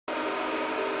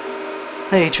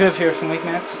Hey, Trev here from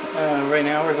Weeknet. Right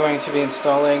now we're going to be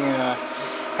installing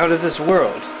Out of This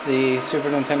World, the Super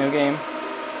Nintendo game,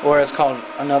 or it's called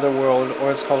Another World, or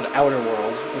it's called Outer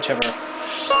World, whichever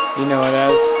you know it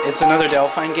as. It's another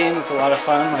Delphine game. It's a lot of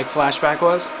fun, like Flashback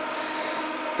was.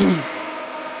 And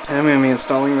I'm going to be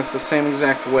installing this the same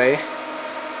exact way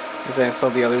as I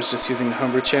installed the others, just using the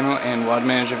Homebrew channel and WAD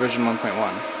Manager version 1.1.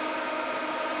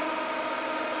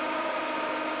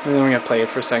 And then we're going to play it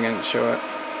for a second and show it.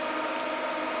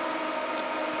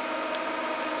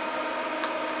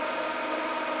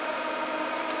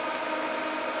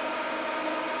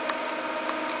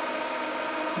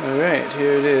 Alright,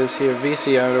 here it is, here,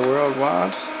 VC Outer World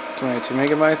WAD, 22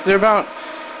 megabytes. They're about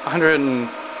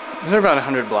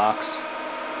 100 blocks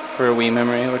for a Wii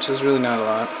memory, which is really not a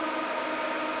lot.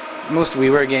 Most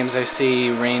WiiWare games I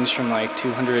see range from like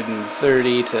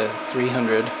 230 to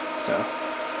 300, so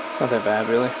it's not that bad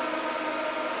really.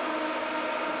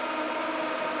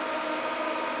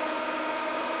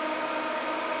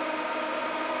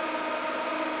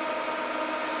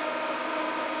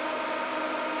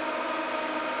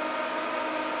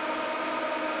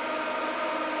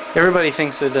 Everybody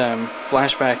thinks that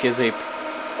Flashback is a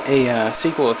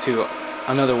sequel to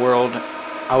Another World,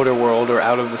 Outer World, or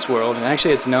Out of This World, and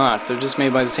actually it's not. They're just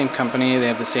made by the same company. They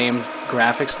have the same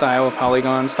graphic style,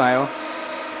 polygon style.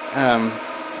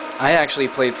 I actually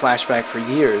played Flashback for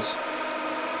years,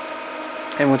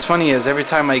 and what's funny is every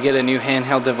time I get a new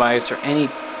handheld device or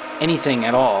anything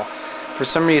at all, for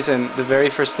some reason the very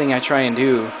first thing I try and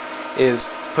do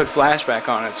is put Flashback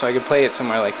on it so I could play it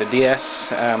somewhere, like the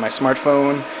DS, my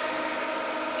smartphone,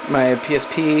 my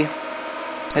PSP.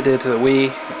 I did it to the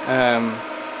Wii,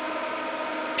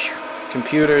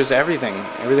 computers, everything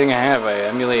I have, I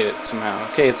emulate it somehow.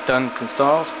 Okay, it's done, it's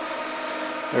installed.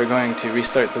 We're going to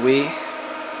restart the Wii.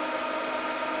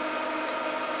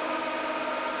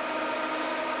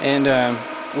 And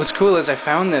what's cool is I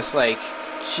found this like,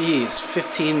 geez,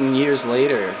 15 years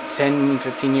later, 10,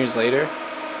 15 years later.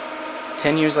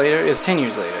 10 years later? It's 10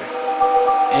 years later.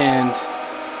 And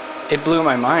it blew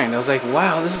my mind. I was like,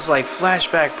 wow, this is like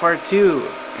Flashback Part 2.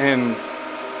 And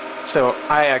so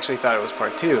I actually thought it was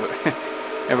Part 2.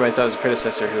 Everybody thought it was a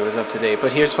predecessor who was up to date.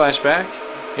 But here's Flashback.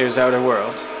 Here's Outer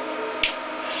World.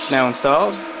 It's now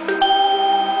installed.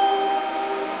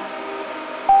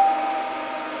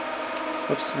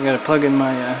 Oops, I gotta plug in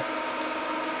my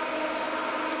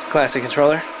classic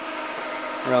controller,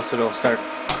 or else it'll start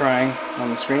crying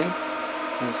on the screen.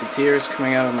 You'll see tears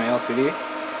coming out of my LCD.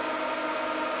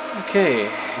 Okay,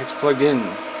 it's plugged in.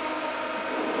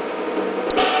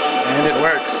 And it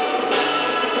works.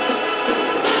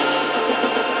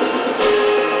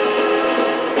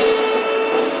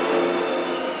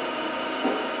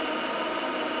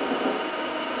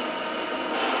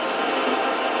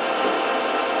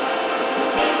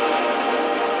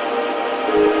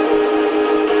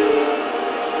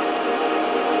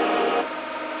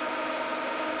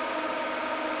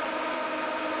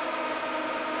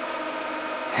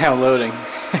 Now loading.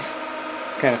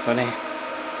 It's kind of funny.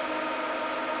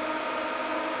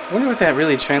 I wonder what that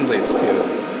really translates to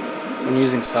when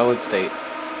using solid state.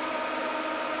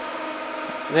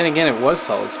 Then again, it was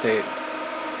solid state.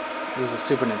 It was a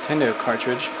Super Nintendo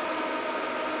cartridge.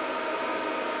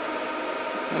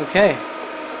 Okay.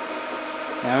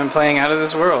 Now I'm playing Out of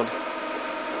This World.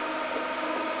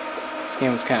 This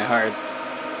game was kind of hard.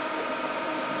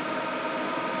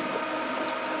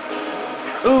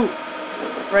 Ooh!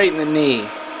 Right in the knee.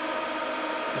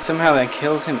 And somehow that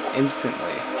kills him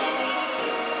instantly.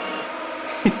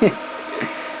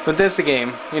 But this is the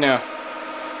game, you know.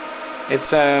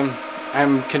 It's I'm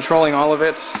controlling all of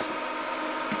it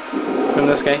from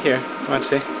this guy here. Watch,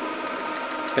 see?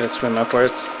 Gotta swim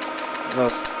upwards. Or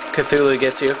else Cthulhu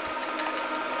gets you.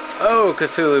 Oh,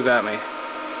 Cthulhu got me.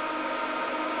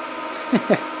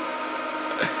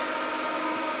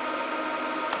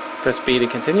 Press B to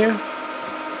continue.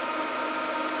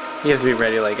 You have to be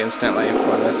ready like instantly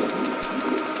for this.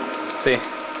 See?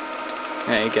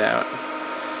 Yeah, you get out.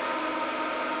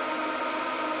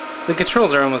 The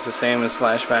controls are almost the same as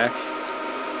Flashback.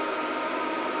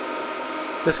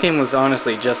 This game was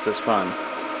honestly just as fun.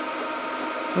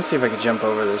 Let's see if I can jump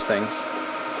over those things.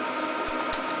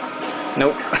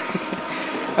 Nope.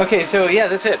 Okay, so yeah,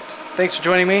 that's it. Thanks for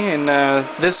joining me, and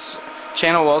this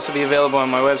channel will also be available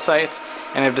on my website.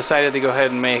 And I've decided to go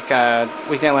ahead and make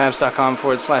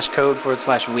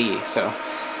weeknetlabs.com/code/Wii. So,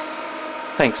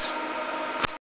 thanks.